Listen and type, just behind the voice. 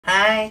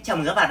Hi, chào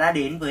mừng các bạn đã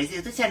đến với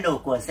YouTube channel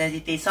của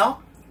CNTTShop.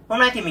 Hôm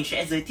nay thì mình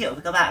sẽ giới thiệu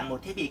với các bạn một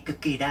thiết bị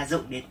cực kỳ đa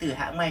dụng đến từ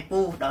hãng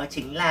Maipu. Đó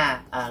chính là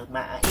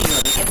mã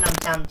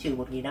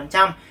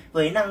IGW500-1500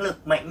 với năng lực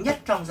mạnh nhất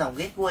trong dòng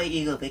Gateway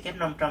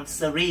IGW500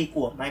 series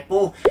của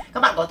Maipu. Các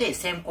bạn có thể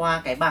xem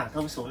qua cái bảng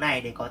thông số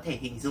này để có thể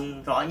hình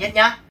dung rõ nhất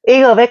nhé.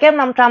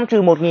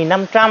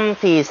 IGW500-1500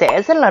 thì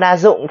sẽ rất là đa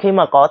dụng khi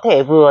mà có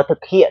thể vừa thực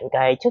hiện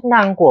cái chức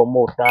năng của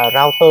một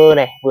router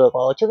này, vừa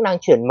có chức năng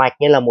chuyển mạch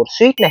như là một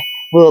switch này,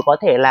 vừa có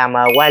thể làm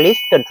wireless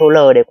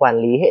controller để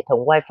quản lý hệ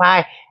thống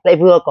Wi-Fi, lại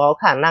vừa có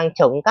khả năng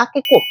chống các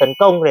cái cuộc tấn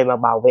công để mà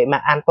bảo vệ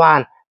mạng an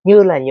toàn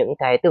như là những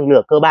cái tường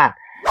lửa cơ bản.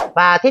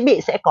 Và thiết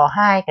bị sẽ có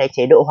hai cái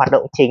chế độ hoạt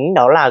động chính,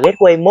 đó là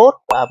Gateway Mode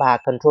và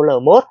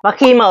Controller Mode. Và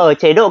khi mà ở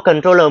chế độ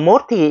Controller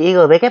Mode thì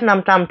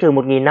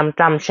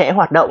IGW500-1500 sẽ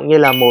hoạt động như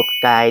là một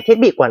cái thiết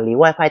bị quản lý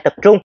Wi-Fi tập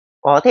trung,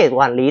 có thể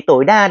quản lý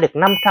tối đa được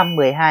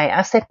 512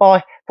 access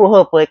point, phù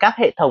hợp với các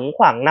hệ thống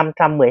khoảng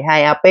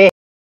 512 AP.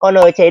 Còn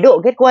ở chế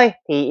độ Gateway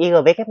thì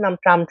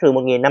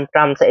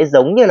IGW500-1500 sẽ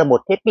giống như là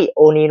một thiết bị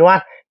all-in-one,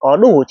 có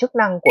đủ chức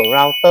năng của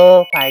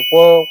router,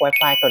 firewall,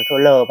 Wi-Fi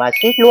controller và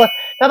switch luôn.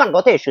 Các bạn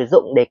có thể sử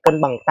dụng để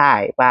cân bằng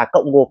tải và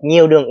cộng gộp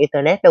nhiều đường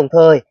Internet đồng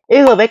thời.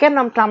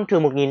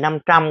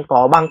 IGW500-1500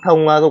 có băng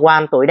thông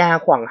WAN tối đa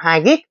khoảng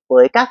 2 GB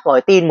với các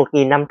gói tin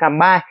 1500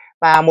 byte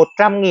và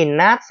 100.000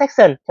 NAT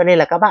section, cho nên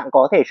là các bạn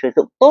có thể sử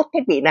dụng tốt thiết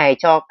bị này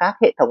cho các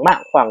hệ thống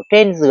mạng khoảng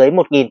trên dưới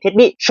 1.000 thiết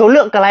bị. Số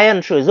lượng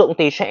client sử dụng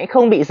thì sẽ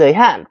không bị giới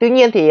hạn. Tuy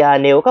nhiên thì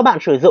nếu các bạn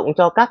sử dụng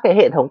cho các cái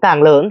hệ thống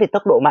càng lớn thì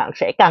tốc độ mạng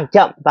sẽ càng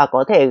chậm và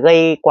có thể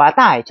gây quá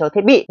tải cho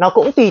thiết bị. Nó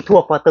cũng tùy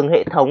thuộc vào từng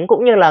hệ thống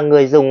cũng như là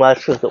người dùng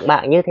sử dụng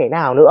mạng như thế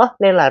nào nữa,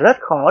 nên là rất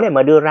khó để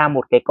mà đưa ra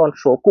một cái con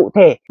số cụ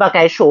thể. Và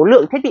cái số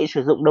lượng thiết bị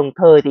sử dụng đồng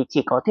thời thì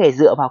chỉ có thể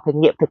dựa vào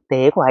kinh nghiệm thực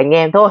tế của anh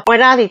em thôi. Ngoài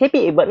ra thì thiết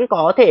bị vẫn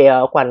có thể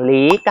quản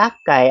lý các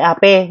cái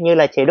AP như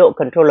là chế độ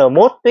Controller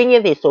Mode. Tuy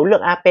nhiên thì số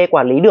lượng AP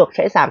quản lý được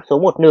sẽ giảm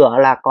xuống một nửa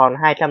là còn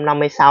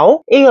 256.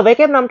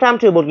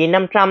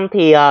 IGW500-1500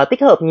 thì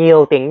tích hợp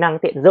nhiều tính năng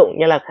tiện dụng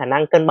như là khả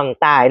năng cân bằng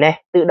tải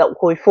này, tự động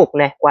khôi phục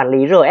này, quản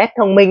lý RS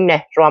thông minh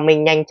này,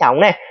 roaming nhanh chóng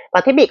này.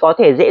 Và thiết bị có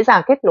thể dễ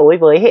dàng kết nối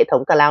với hệ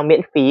thống cloud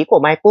miễn phí của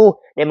Maipu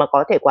để mà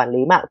có thể quản lý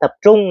mạng tập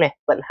trung này,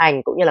 vận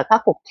hành cũng như là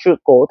khắc phục sự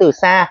cố từ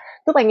xa,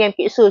 giúp anh em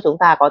kỹ sư chúng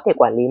ta có thể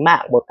quản lý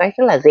mạng một cách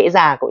rất là dễ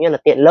dàng cũng như là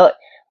tiện lợi.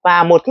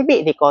 Và một thiết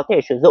bị thì có thể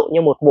sử dụng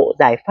như một bộ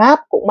giải pháp,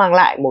 cũng mang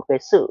lại một cái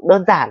sự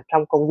đơn giản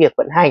trong công việc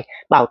vận hành,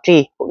 bảo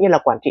trì cũng như là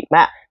quản trị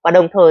mạng, và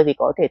đồng thời thì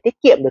có thể tiết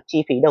kiệm được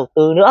chi phí đầu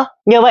tư nữa.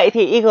 Nhờ vậy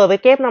thì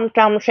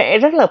IGW500 sẽ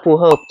rất là phù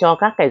hợp cho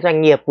các cái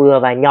doanh nghiệp vừa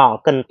và nhỏ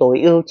cần tối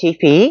ưu chi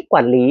phí,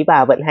 quản lý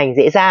và vận hành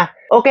dễ dàng.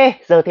 Ok,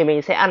 giờ thì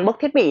mình sẽ unbox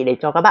thiết bị để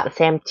cho các bạn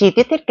xem chi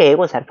tiết thiết kế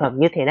của sản phẩm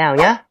như thế nào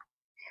nhé.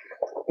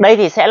 Đây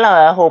thì sẽ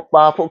là hộp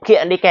phụ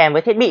kiện đi kèm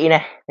với thiết bị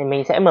này. Thì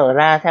mình sẽ mở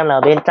ra xem là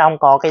bên trong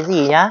có cái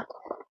gì nhá.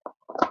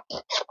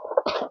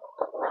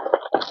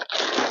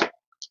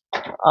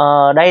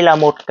 Đây là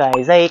một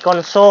cái dây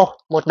console,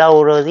 một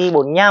đầu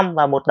RJ45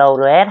 và một đầu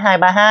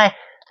RS232.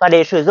 Và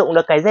để sử dụng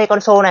được cái dây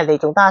console này thì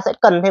chúng ta sẽ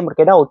cần thêm một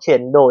cái đầu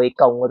chuyển đổi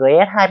cổng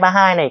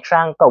RS232 này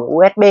sang cổng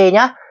USB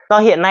nhé. Do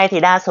hiện nay thì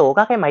đa số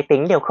các cái máy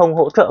tính đều không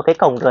hỗ trợ cái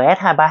cổng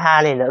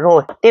RS232 này nữa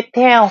rồi. Tiếp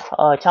theo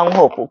ở trong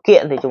hộp phụ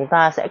kiện thì chúng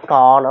ta sẽ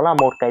có đó là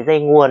một cái dây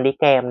nguồn đi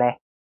kèm này.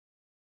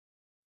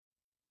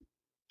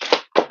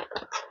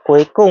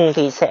 Cuối cùng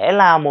thì sẽ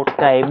là một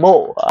cái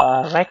bộ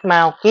rack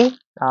mount kit.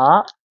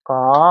 Đó,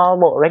 có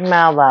bộ rack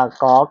mount và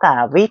có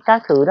cả vít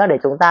các thứ đó để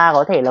chúng ta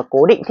có thể là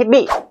cố định thiết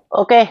bị.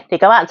 Ok, thì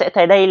các bạn sẽ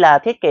thấy đây là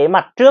thiết kế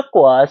mặt trước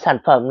của sản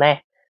phẩm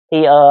này.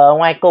 Thì ở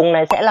ngoài cùng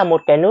này sẽ là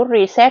một cái nút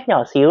reset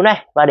nhỏ xíu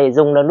này. Và để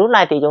dùng được nút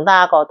này thì chúng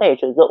ta có thể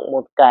sử dụng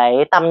một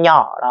cái tăm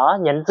nhỏ đó,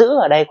 nhấn giữ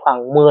ở đây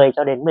khoảng 10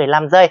 cho đến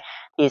 15 giây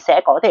thì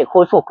sẽ có thể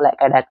khôi phục lại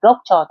cài đặt gốc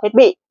cho thiết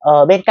bị.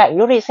 Ở bên cạnh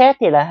nút reset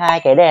thì là hai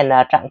cái đèn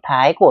trạng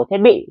thái của thiết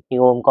bị, thì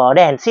gồm có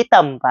đèn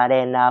system và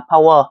đèn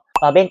power.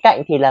 Và bên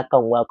cạnh thì là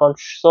cổng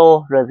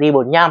console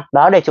RJ45.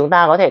 Đó, để chúng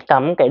ta có thể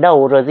cắm cái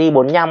đầu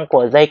RJ45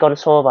 của dây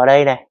console vào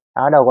đây này.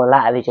 Đó, đầu còn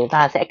lại thì chúng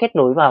ta sẽ kết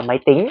nối vào máy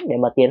tính để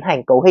mà tiến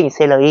hành cấu hình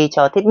CLI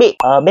cho thiết bị.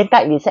 Bên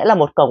cạnh thì sẽ là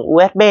một cổng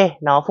USB,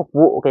 nó phục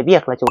vụ cái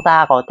việc là chúng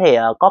ta có thể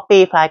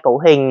copy file cấu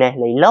hình này,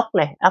 lấy log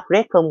này,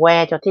 upgrade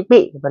firmware cho thiết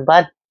bị, vân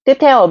vân. Tiếp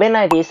theo ở bên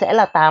này thì sẽ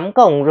là 8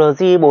 cổng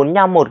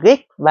RJ45 1GB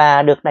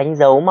và được đánh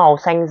dấu màu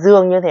xanh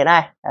dương như thế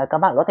này. Các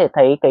bạn có thể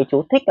thấy cái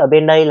chú thích ở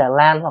bên đây là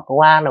LAN hoặc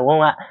WAN đúng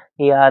không ạ?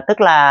 Thì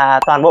tức là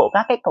toàn bộ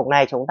các cái cổng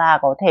này chúng ta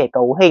có thể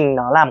cấu hình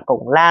nó làm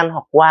cổng LAN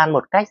hoặc WAN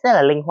một cách rất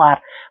là linh hoạt.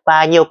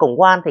 Và nhiều cổng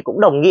WAN thì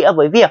cũng đồng nghĩa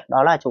với việc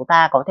đó là chúng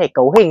ta có thể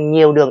cấu hình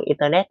nhiều đường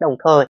Internet đồng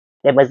thời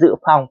để mà dự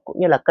phòng cũng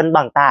như là cân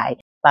bằng tải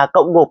và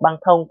cộng gộp băng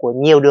thông của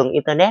nhiều đường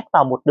Internet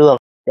vào một đường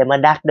để mà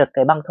đạt được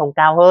cái băng thông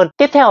cao hơn.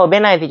 Tiếp theo ở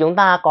bên này thì chúng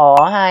ta có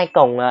hai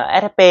cổng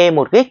SP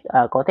 1GB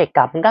có thể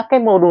cắm các cái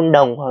module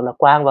đồng hoặc là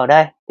quang vào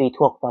đây, tùy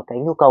thuộc vào cái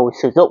nhu cầu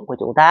sử dụng của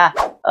chúng ta.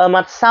 Ở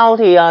mặt sau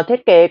thì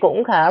thiết kế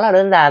cũng khá là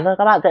đơn giản thôi.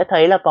 Các bạn sẽ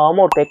thấy là có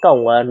một cái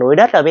cổng nối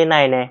đất ở bên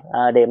này này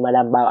để mà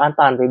đảm bảo an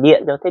toàn về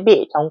điện cho thiết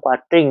bị trong quá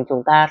trình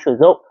chúng ta sử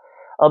dụng.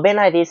 Ở bên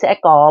này thì sẽ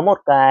có một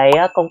cái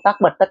công tắc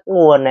bật tắt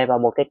nguồn này và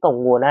một cái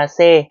cổng nguồn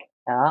AC.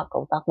 Đó,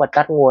 công tắc bật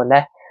tắt nguồn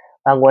đây.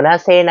 Và nguồn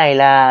AC này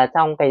là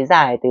trong cái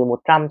giải từ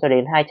 100 cho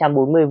đến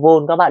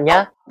 240V các bạn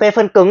nhé. Về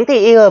phần cứng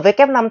thì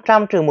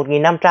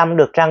IGW500-1500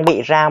 được trang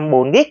bị RAM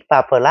 4GB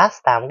và Flash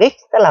 8GB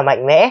rất là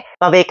mạnh mẽ.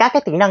 Và về các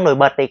cái tính năng nổi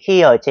bật thì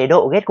khi ở chế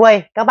độ Gateway,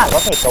 các bạn có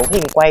thể cấu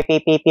hình quay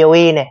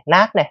PPPoE này,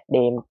 NAT này để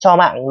cho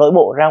mạng nội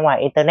bộ ra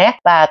ngoài Internet,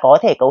 và có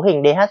thể cấu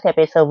hình DHCP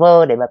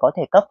server để mà có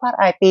thể cấp phát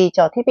IP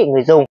cho thiết bị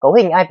người dùng, cấu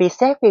hình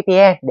IPsec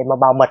VPN để mà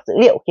bảo mật dữ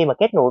liệu khi mà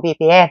kết nối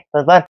VPN,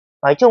 vân vân.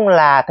 Nói chung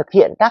là thực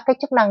hiện các cái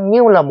chức năng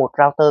như là một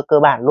router cơ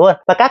bản luôn.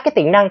 Và các cái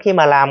tính năng khi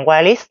mà làm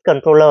wireless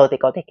controller thì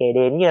có thể kể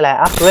đến như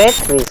là upgrade,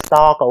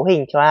 restore cấu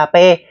hình cho AP,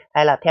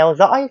 hay là theo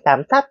dõi,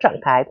 giám sát trạng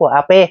thái của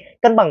AP,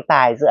 cân bằng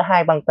tải giữa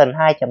hai băng tần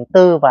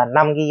 2.4 và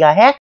 5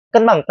 GHz,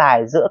 cân bằng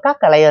tải giữa các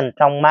client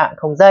trong mạng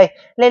không dây,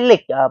 lên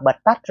lịch bật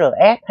tắt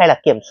RS, hay là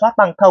kiểm soát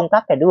băng thông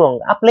các cái đường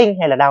uplink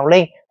hay là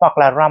downlink, hoặc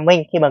là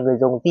roaming khi mà người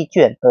dùng di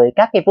chuyển tới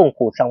các cái vùng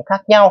phủ sóng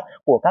khác nhau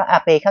của các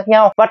AP khác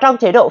nhau. Và trong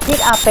chế độ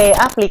Fit AP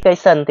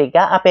Application thì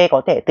các AP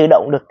có thể tự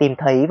động được tìm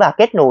thấy và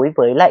kết nối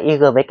với lại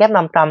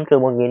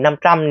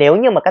IGW500-1500 nếu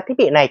như mà các thiết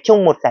bị này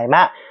chung một giải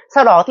mạng.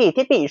 Sau đó thì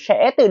thiết bị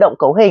sẽ tự động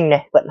cấu hình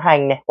này, vận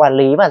hành này, quản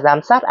lý và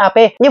giám sát AP.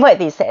 Như vậy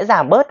thì sẽ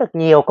giảm bớt được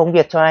nhiều công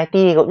việc cho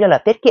IT, cũng như là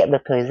tiết kiệm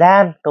được thời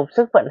gian, công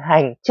sức vận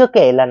hành. Chưa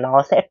kể là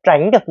nó sẽ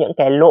tránh được những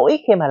cái lỗi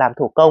khi mà làm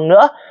thủ công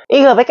nữa.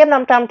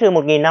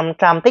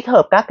 IGW500-1500 tích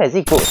hợp các cái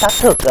dịch vụ xác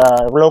thực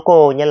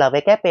local như là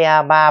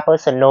WPA3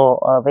 Personal,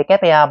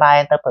 WPA3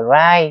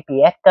 Enterprise,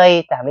 PSK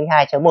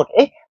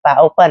 802.1x và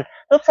Open,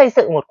 giúp xây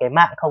dựng một cái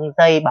mạng không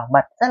dây bảo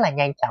mật rất là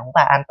nhanh chóng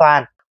và an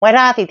toàn. Ngoài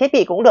ra thì thiết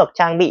bị cũng được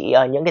trang bị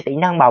những cái tính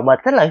năng bảo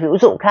mật rất là hữu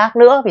dụng khác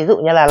nữa, ví dụ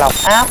như là lọc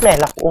app này,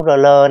 lọc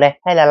URL này,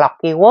 hay là lọc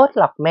keyword,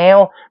 lọc mail,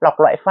 lọc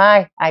loại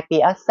file,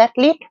 IP access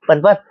list,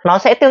 vân vân. Nó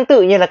sẽ tương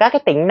tự như là các cái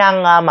tính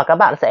năng mà các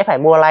bạn sẽ phải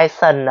mua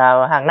license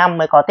hàng năm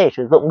mới có thể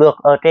sử dụng được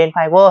ở trên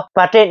firewall.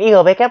 Và trên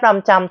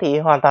IGW500 thì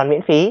hoàn toàn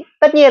miễn phí.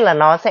 Tất nhiên là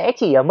nó sẽ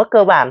chỉ ở mức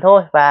cơ bản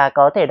thôi và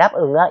có thể đáp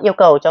ứng yêu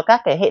cầu cho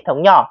các cái hệ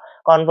thống nhỏ.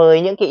 Còn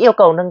với những cái yêu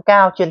cầu nâng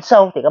cao chuyên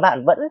sâu thì các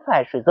bạn vẫn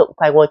phải sử dụng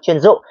firewall chuyên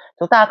dụng.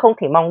 Chúng ta không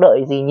thể mong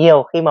đợi gì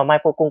nhiều khi mà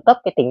Maipu cung cấp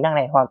cái tính năng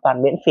này hoàn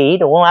toàn miễn phí,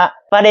 đúng không ạ?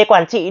 Và để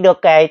quản trị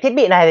được cái thiết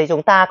bị này thì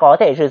chúng ta có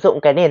thể sử dụng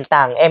cái nền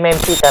tảng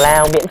MMC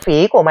Cloud miễn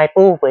phí của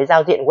Maipu với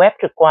giao diện web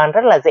trực quan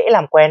rất là dễ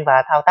làm quen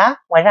và thao tác.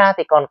 Ngoài ra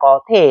thì còn có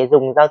thể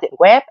dùng giao diện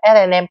web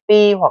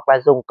SNMP hoặc là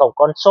dùng cổng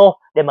console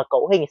để mà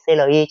cấu hình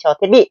CLI cho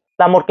thiết bị.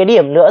 Và một cái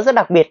điểm nữa rất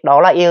đặc biệt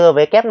đó là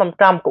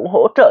IGW500 cũng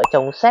hỗ trợ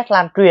chống sét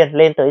lan truyền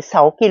lên tới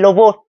 6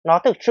 kV. Nó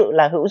thực sự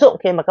là hữu dụng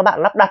khi mà các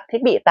bạn lắp đặt thiết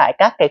bị tại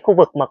các cái khu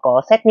vực mà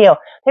có sét nhiều.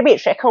 Thiết bị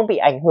sẽ không bị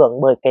ảnh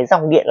hưởng bởi cái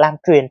dòng điện lan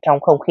truyền trong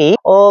không khí.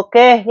 Ok,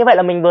 như vậy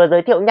là mình vừa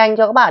giới thiệu nhanh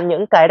cho các bạn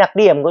những cái đặc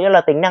điểm cũng như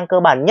là tính năng cơ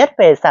bản nhất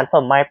về sản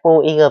phẩm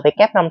Maipu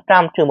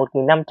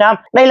IGW500-1500.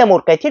 Đây là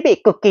một cái thiết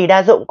bị cực kỳ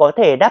đa dụng, có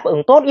thể đáp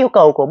ứng tốt yêu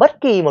cầu của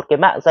bất kỳ một cái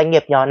mạng doanh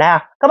nghiệp nhỏ nào.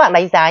 Các bạn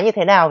đánh giá như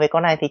thế nào về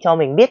con này thì cho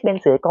mình biết bên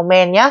dưới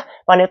comment nhé.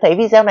 Và nếu thấy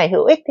video này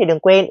hữu ích thì đừng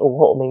quên ủng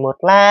hộ mình một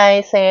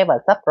like, share và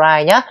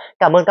subscribe nhé.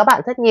 Cảm ơn các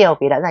bạn rất nhiều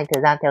vì đã dành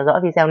thời gian theo dõi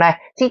video này.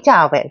 Xin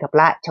chào và hẹn gặp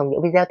lại trong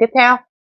những video tiếp theo.